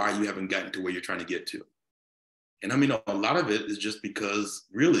for why you haven't gotten to where you're trying to get to? And I mean, a lot of it is just because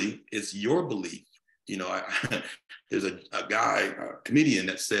really it's your belief. There's a guy, a comedian,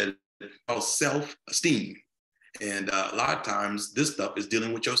 that said about self-esteem. And a lot of times this stuff is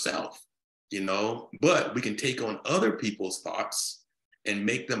dealing with yourself, but we can take on other people's thoughts and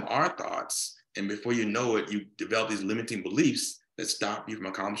make them our thoughts. And before you know it, you develop these limiting beliefs that stop you from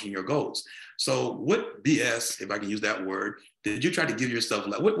accomplishing your goals. So what BS, if I can use that word, did you try to give yourself?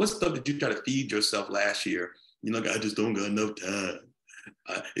 What stuff did you try to feed yourself last year? I just don't got enough time.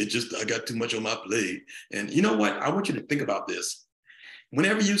 I got too much on my plate. And you know what? I want you to think about this.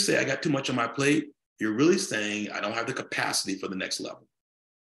 Whenever you say I got too much on my plate, you're really saying I don't have the capacity for the next level.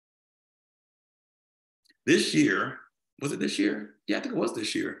 This year, was it this year? Yeah, I think it was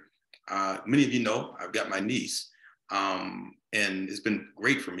this year. Many of you know I've got my niece, and it's been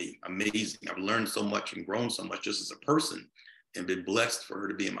great for me. Amazing. I've learned so much and grown so much just as a person, and been blessed for her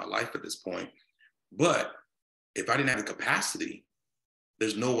to be in my life at this point. But if I didn't have the capacity,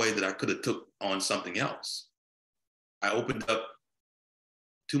 there's no way that I could have took on something else. I opened up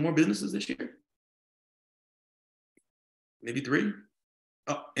 2 more businesses this year. Maybe 3.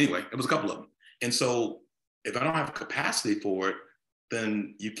 Oh, anyway, it was a couple of them. And so if I don't have capacity for it,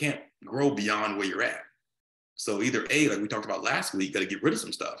 then you can't grow beyond where you're at. So either A, like we talked about last week, got to get rid of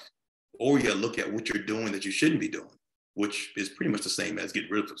some stuff, or you look at what you're doing that you shouldn't be doing, which is pretty much the same as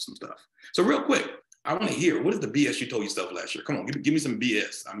getting rid of some stuff. So real quick, I want to hear, what is the BS you told yourself last year? Come on, give me some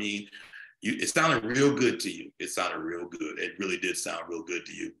BS. I mean, it sounded real good to you. It sounded real good. It really did sound real good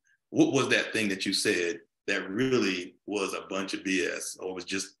to you. What was that thing that you said that really was a bunch of BS, or was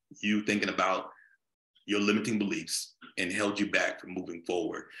just you thinking about your limiting beliefs and held you back from moving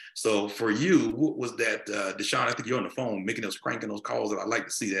forward? So for you, what was that, Deshaun, I think you're on the phone making those, cranking those calls, and I'd like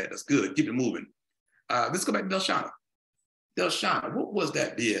to see that. That's good. Keep it moving. Let's go back to Delshana. Delshana, what was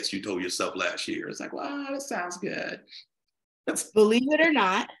that BS you told yourself last year? It's like, wow, that sounds good. Believe it or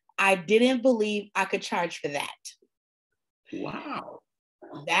not, I didn't believe I could charge for that. Wow.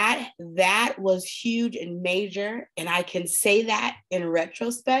 That was huge and major. And I can say that in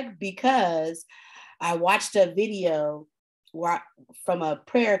retrospect because I watched a video from a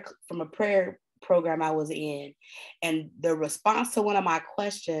prayer program I was in, and the response to one of my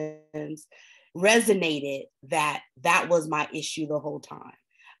questions resonated that was my issue the whole time.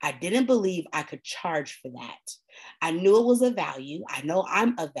 I didn't believe I could charge for that. I knew it was a value. I know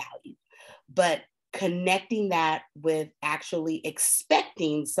I'm a value, but connecting that with actually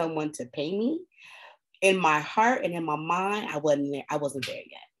expecting someone to pay me, in my heart and in my mind, I wasn't there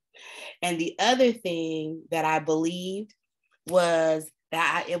yet. And the other thing that I believed was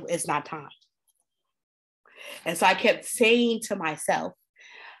that it's not time. And so I kept saying to myself,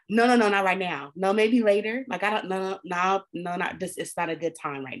 no, not right now. No, maybe later. Like, no, not this. It's not a good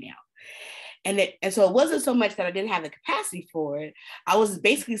time right now. And so it wasn't so much that I didn't have the capacity for it. I was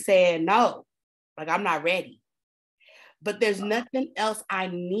basically saying, no, like, I'm not ready. But there's nothing else I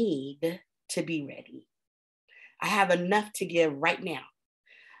need to be ready. I have enough to give right now.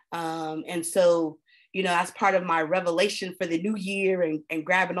 And so, that's part of my revelation for the new year, and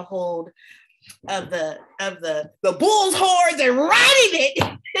grabbing a hold of the bull's horns and riding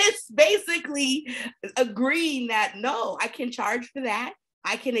it. It's basically agreeing that, no, I can charge for that.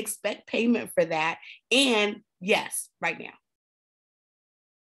 I can expect payment for that. And yes, right now.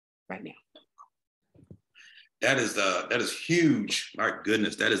 That is huge. My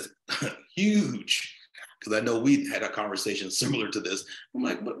goodness, that is huge. Because I know we had a conversation similar to this. I'm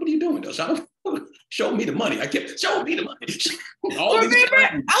like, what are you doing, Delshana? Show me the money. I kept, show me the money. Remember,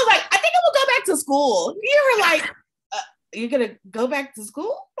 I was like, I think I will go back to school. You were like, you're going to go back to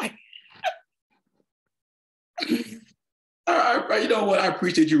school? Like, you know what? I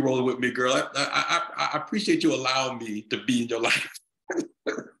appreciate you rolling with me, girl. I appreciate you allowing me to be in your life.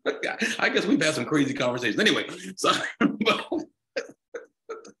 I guess we've had some crazy conversations. Anyway, so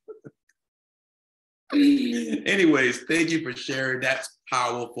anyways, thank you for sharing. That's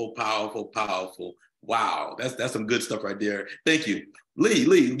powerful, powerful, powerful. Wow, that's some good stuff right there. Thank you.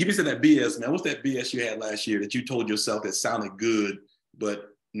 Lee, give me some of that BS, man. What's that BS you had last year that you told yourself that sounded good, but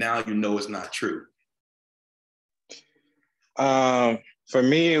now you know it's not true? For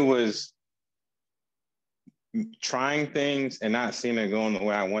me, it was trying things and not seeing it going the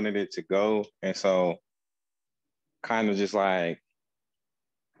way I wanted it to go. And so kind of just like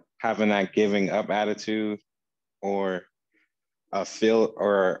having that giving up attitude, or a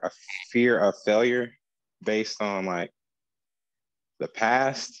fear of failure based on like the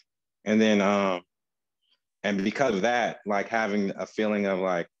past. And then, and because of that, like having a feeling of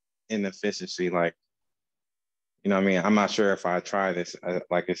like inefficiency, like, you know what I mean? I'm not sure if I try this, I'm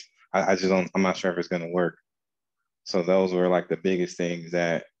not sure if it's going to work. So those were like the biggest things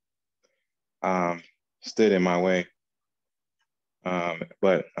that stood in my way.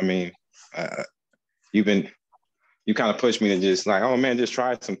 But I mean, you kind of pushed me to just like, oh man, just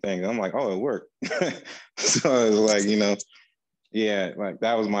try some things. I'm like, oh, it worked. So it was like, yeah, like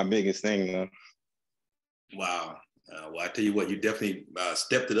that was my biggest thing, though. Wow. Well, I tell you what, you definitely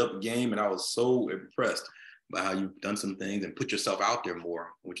stepped it up game, and I was so impressed by how you've done some things and put yourself out there more,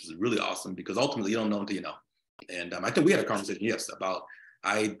 which is really awesome, because ultimately you don't know until you know. And I think we had a conversation, yes, about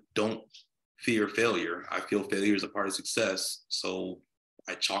I don't fear failure. I feel failure is a part of success. So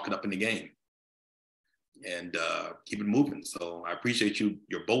I chalk it up in the game and keep it moving. So I appreciate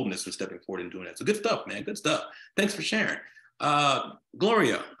your boldness for stepping forward and doing that. So good stuff, man. Good stuff. Thanks for sharing.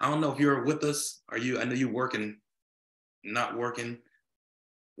 Gloria, I don't know if you're with us. I know you're working, not working.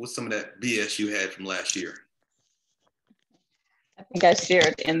 What's some of that BS you had from last year? I think I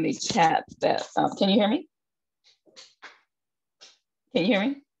shared in the chat that, can you hear me? Can you hear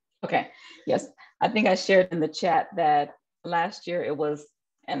me? Okay, yes. I think I shared in the chat that last year it was,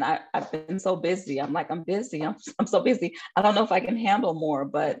 and I've been so busy. I'm like, I'm busy, I'm so busy. I don't know if I can handle more,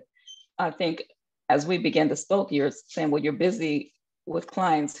 but I think as we began to speak, you're saying, well, you're busy with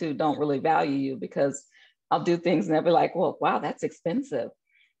clients who don't really value you, because I'll do things and they'll be like, well, wow, that's expensive.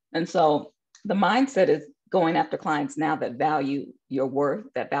 And so the mindset is going after clients now that value your worth,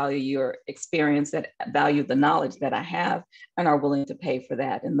 that value your experience, that value the knowledge that I have and are willing to pay for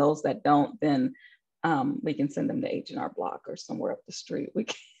that. And those that don't, then we can send them to H&R Block or somewhere up the street. We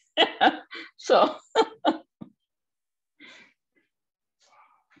can. So.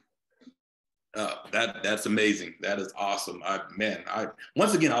 That's amazing. That is awesome.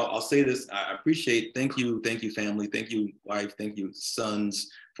 Once again, I'll say this. I appreciate, thank you, family. Thank you, wife. Thank you, sons,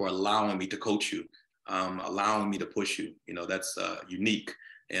 for allowing me to coach you, allowing me to push you. You know, that's unique,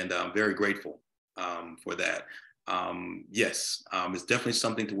 and I'm very grateful for that. Yes, it's definitely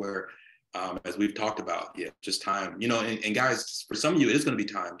something to where, as we've talked about, just time, you know, and guys, for some of you, it is going to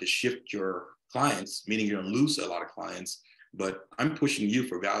be time to shift your clients, meaning you're going to lose a lot of clients, but I'm pushing you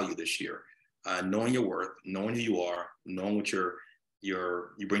for value this year. Knowing your worth, knowing who you are, knowing what you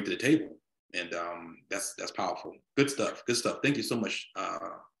bring to the table, and that's powerful. Good stuff. Thank you so much,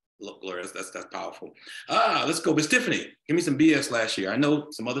 Gloria. That's powerful. Let's go, Miss Tiffany. Give me some BS last year. I know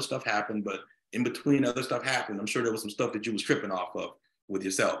some other stuff happened, but in between other stuff happened, I'm sure there was some stuff that you was tripping off of with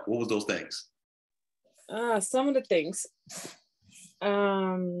yourself. What was those things? Some of the things.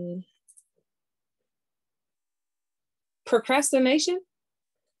 Procrastination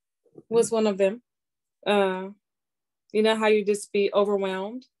was one of them. You know how you just be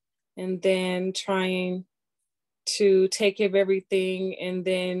overwhelmed and then trying to take care of everything and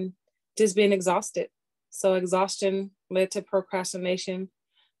then just being exhausted. So exhaustion led to procrastination.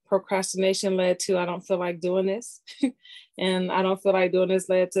 Procrastination led to, I don't feel like doing this. And I don't feel like doing this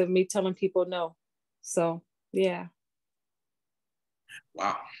led to me telling people no. So, yeah.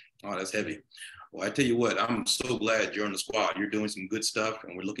 Wow. Oh, that's heavy. Well, I tell you what, I'm so glad you're on the squad. You're doing some good stuff,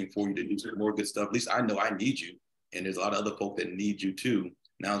 and we're looking for you to do some more good stuff. At least I know I need you, and there's a lot of other folk that need you too.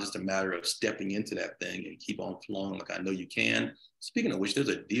 Now it's just a matter of stepping into that thing and keep on flowing like I know you can. Speaking of which, there's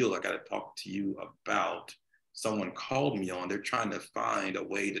a deal I got to talk to you about. Someone called me on. They're trying to find a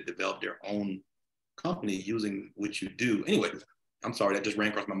way to develop their own company using what you do. Anyway, I'm sorry, that just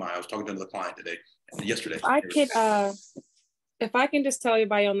ran across my mind. I was talking to another client yesterday. If I can just tell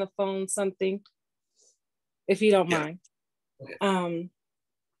everybody on the phone something, if you don't mind. Okay.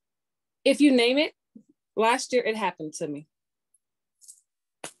 If you name it, last year it happened to me.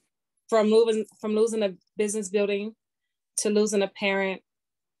 From losing a business building, to losing a parent,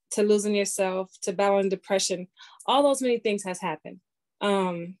 to losing yourself, to battling depression, all those many things has happened.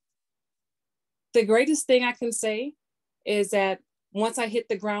 The greatest thing I can say is that once I hit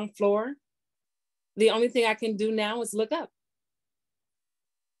the ground floor, the only thing I can do now is look up.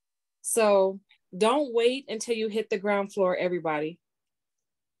 So don't wait until you hit the ground floor, everybody.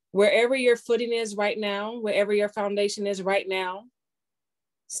 Wherever your footing is right now, wherever your foundation is right now,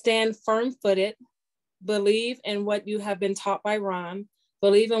 stand firm-footed, believe in what you have been taught by Ron,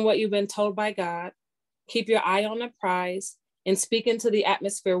 believe in what you've been told by God, keep your eye on the prize, and speak into the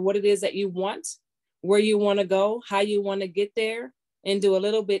atmosphere what it is that you want, where you want to go, how you want to get there, and do a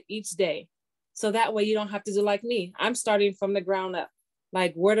little bit each day. So that way you don't have to do like me. I'm starting from the ground up.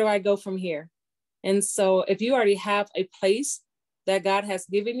 Like, where do I go from here? And so if you already have a place that God has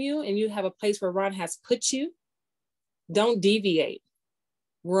given you and you have a place where Ron has put you, don't deviate,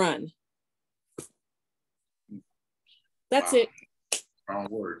 run. That's it. Strong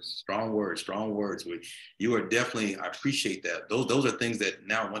words. You are definitely, I appreciate that. Those are things that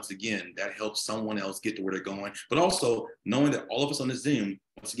now, once again, that helps someone else get to where they're going. But also knowing that all of us on the Zoom,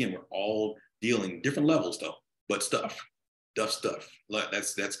 once again, we're all dealing different levels though, but stuff. That's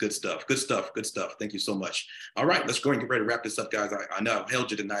good stuff. Good stuff. Thank you so much. All right, let's go and get ready to wrap this up, guys. I know I've held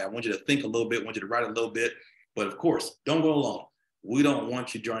you tonight. I want you to think a little bit, I want you to write a little bit, but of course, don't go alone. We don't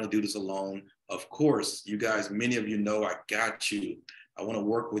want you trying to do this alone. Of course, you guys, many of you know I got you. I want to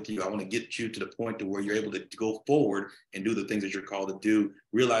work with you. I want to get you to the point to where you're able to go forward and do the things that you're called to do,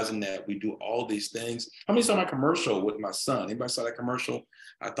 realizing that we do all these things. How many saw my commercial with my son? Anybody saw that commercial?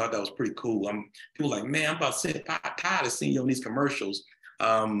 I thought that was pretty cool. People like, man, I'm about tired of seeing you on these commercials.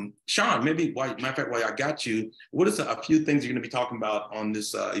 Sean, maybe matter of fact, while I got you, what is a few things you're going to be talking about on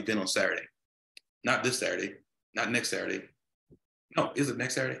this event on Saturday? Not this Saturday, not next Saturday. No, is it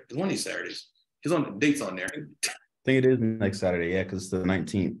next Saturday? It's one of these Saturdays. He's on the dates on there. I think it is next Saturday, yeah, because it's the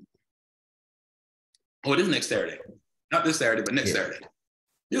 19th. Oh, it is next Saturday. Not this Saturday, but next Saturday.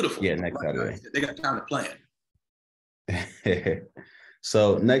 Beautiful. Yeah, next Saturday. They got time to plan.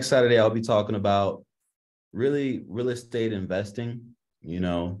 So next Saturday, I'll be talking about really real estate investing,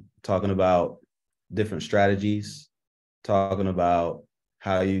 talking about different strategies, talking about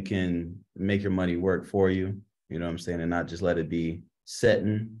how you can make your money work for you, you know what I'm saying, and not just let it be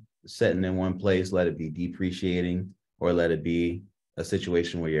setting in one place, let it be depreciating, or let it be a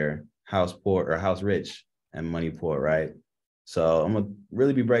situation where you're house poor or house rich and money poor, right? So I'm gonna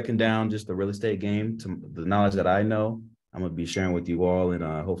really be breaking down just the real estate game, to the knowledge that I know. I'm gonna be sharing with you all, and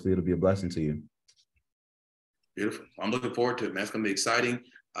hopefully it'll be a blessing to you. Beautiful. I'm looking forward to it, man. It's gonna be exciting.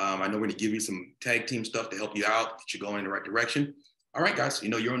 I know we're gonna give you some tag team stuff to help you out, that you're going in the right direction. All right, guys,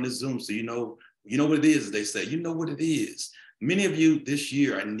 you're on this Zoom, so you know what it is, as they say. You know what it is. Many of you this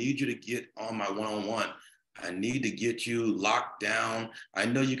year, I need you to get on my one-on-one. I need to get you locked down. I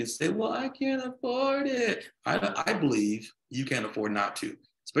know you can say, well, I can't afford it. I believe you can't afford not to,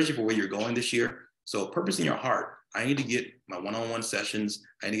 especially for where you're going this year. So purpose in your heart. I need to get my one-on-one sessions.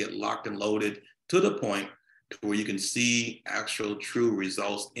 I need to get locked and loaded to the point to where you can see actual true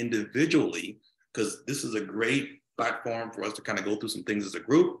results individually, because this is a great platform for us to kind of go through some things as a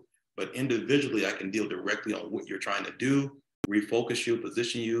group, but individually I can deal directly on what you're trying to do, refocus you,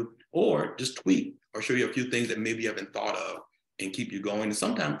 position you, or just tweak or show you a few things that maybe you haven't thought of and keep you going. And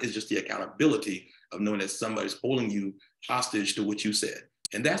sometimes it's just the accountability of knowing that somebody's holding you hostage to what you said.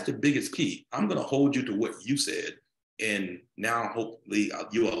 And that's the biggest key. I'm going to hold you to what you said. And now hopefully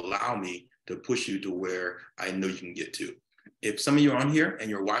you'll allow me to push you to where I know you can get to. If some of you are on here and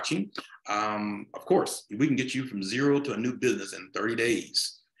you're watching, of course, we can get you from zero to a new business in 30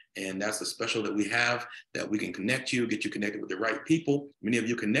 days. And that's a special that we have, that we can connect you, get you connected with the right people. Many of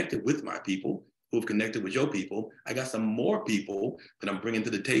you connected with my people, who've connected with your people. I got some more people that I'm bringing to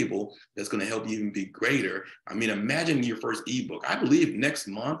the table that's going to help you even be greater. I mean, imagine your first ebook. I believe next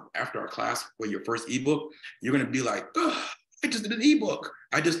month after our class for your first ebook, you're going to be like, oh, I just did an ebook.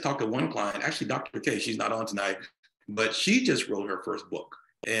 I just talked to one client, actually Dr. K, she's not on tonight, but she just wrote her first book.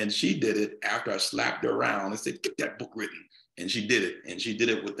 And she did it after I slapped her around and said, get that book written. And she did it. And she did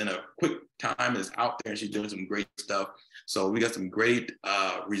it within a quick time. It's out there and she's doing some great stuff. So we got some great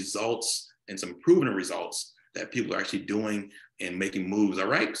results and some proven results that people are actually doing and making moves. All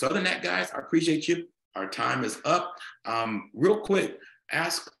right. So other than that, guys, I appreciate you. Our time is up. Real quick,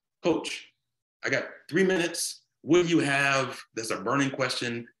 ask Coach. I got 3 minutes. What do you have that's a burning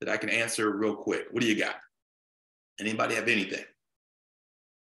question that I can answer real quick? What do you got? Anybody have anything?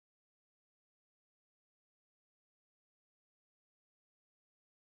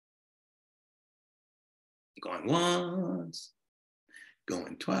 Going once,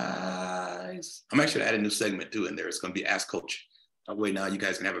 going twice. I'm actually adding a new segment too in there. It's going to be Ask Coach. That way now you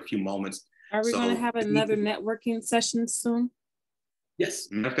guys can have a few moments. Are we going to have another networking session soon? Yes.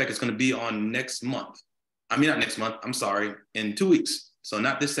 Matter of fact, it's going to be on next month. I mean, not next month. I'm sorry. In 2 weeks. So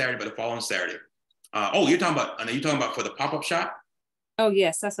not this Saturday, but the following Saturday. You're talking about for the pop-up shop? Oh,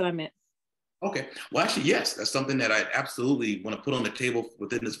 yes. That's what I meant. Okay. Well, actually, yes. That's something that I absolutely want to put on the table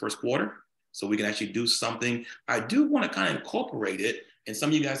within this first quarter, so we can actually do something. I do want to kind of incorporate it. And some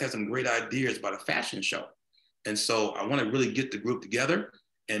of you guys have some great ideas about a fashion show. And so I want to really get the group together,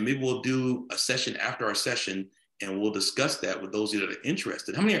 and maybe we'll do a session after our session and we'll discuss that with those of you that are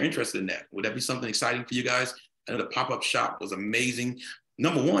interested. How many are interested in that? Would that be something exciting for you guys? I know the pop-up shop was amazing.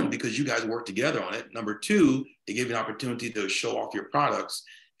 Number one, because you guys worked together on it. Number two, it gave you an opportunity to show off your products.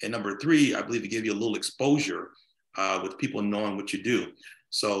 And number three, I believe it gave you a little exposure with people knowing what you do.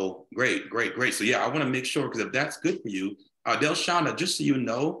 So great. So yeah, I want to make sure, because if that's good for you, Delshana, just so you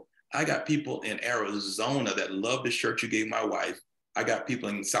know, I got people in Arizona that love the shirt you gave my wife. I got people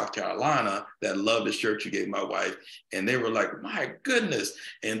in South Carolina that love the shirt you gave my wife. And they were like, my goodness.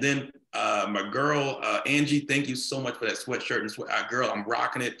 And then my girl, Angie, thank you so much for that sweatshirt. And girl, I'm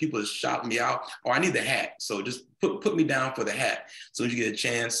rocking it. People are shouting me out. Oh, I need the hat. So just put me down for the hat so you get a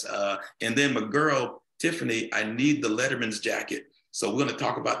chance. And then my girl, Tiffany, I need the Letterman's jacket. So we're going to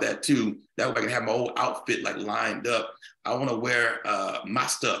talk about that too. That way I can have my whole outfit like lined up. I want to wear my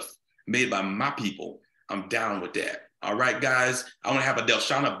stuff made by my people. I'm down with that. All right, guys. I want to have a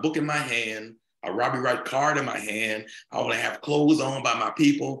Delshana book in my hand, a Robbie Wright card in my hand. I want to have clothes on by my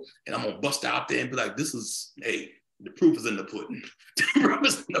people. And I'm going to bust out there and be like, this is, hey, the proof is in the pudding. The proof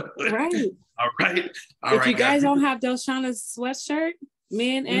is in the pudding. Right. All right. If you guys don't have Delshana's sweatshirt,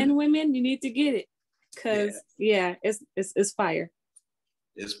 men and women, you need to get it. Because, it's fire.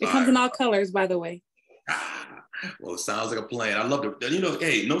 It's fire. It comes in all colors, by the way. Well, it sounds like a plan. I love it. You know,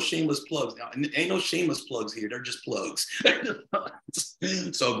 hey, no shameless plugs. Ain't no shameless plugs here. They're just plugs.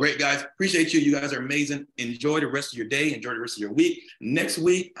 So great, guys. Appreciate you. You guys are amazing. Enjoy the rest of your day. Enjoy the rest of your week. Next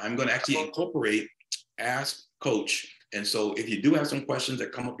week, I'm going to actually incorporate Ask Coach. And so if you do have some questions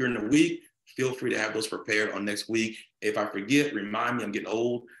that come up during the week, feel free to have those prepared on next week. If I forget, remind me. I'm getting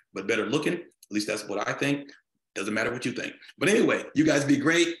old, but better looking. At least that's what I think. Doesn't matter what you think. But anyway, you guys be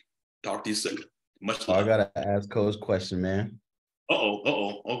great. Talk to you soon. Much love. I gotta ask Coach a question, man.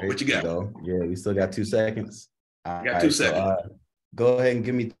 Oh, what you got? Yeah, we still got 2 seconds. I got 2 seconds. go ahead and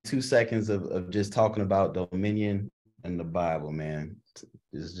give me 2 seconds of just talking about dominion and the Bible, man.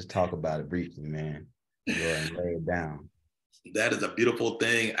 Just talk about it briefly, man. Go ahead and lay it down. That is a beautiful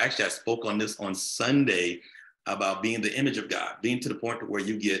thing. Actually, I spoke on this on Sunday about being the image of God, being to the point where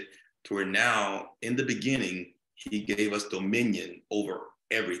you get to where now, in the beginning, he gave us dominion over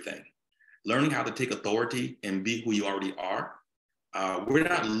everything. Learning how to take authority and be who you already are. We're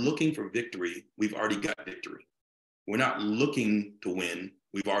not looking for victory. We've already got victory. We're not looking to win.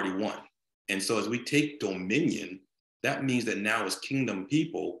 We've already won. And so as we take dominion, that means that now as kingdom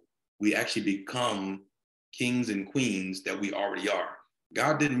people, we actually become kings and queens that we already are.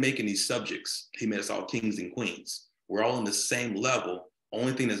 God didn't make any subjects. He made us all kings and queens. We're all on the same level.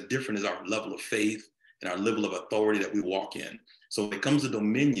 Only thing that's different is our level of faith and our level of authority that we walk in. So when it comes to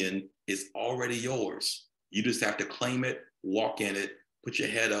dominion, it's already yours. You just have to claim it, walk in it, put your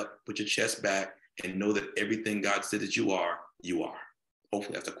head up, put your chest back, and know that everything God said that you are, you are.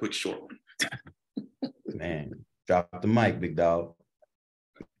 Hopefully that's a quick, short one. Man, drop the mic, big dog.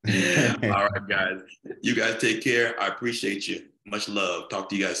 All right, guys. You guys take care. I appreciate you. Much love. Talk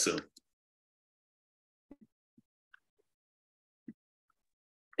to you guys soon.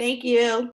 Thank you.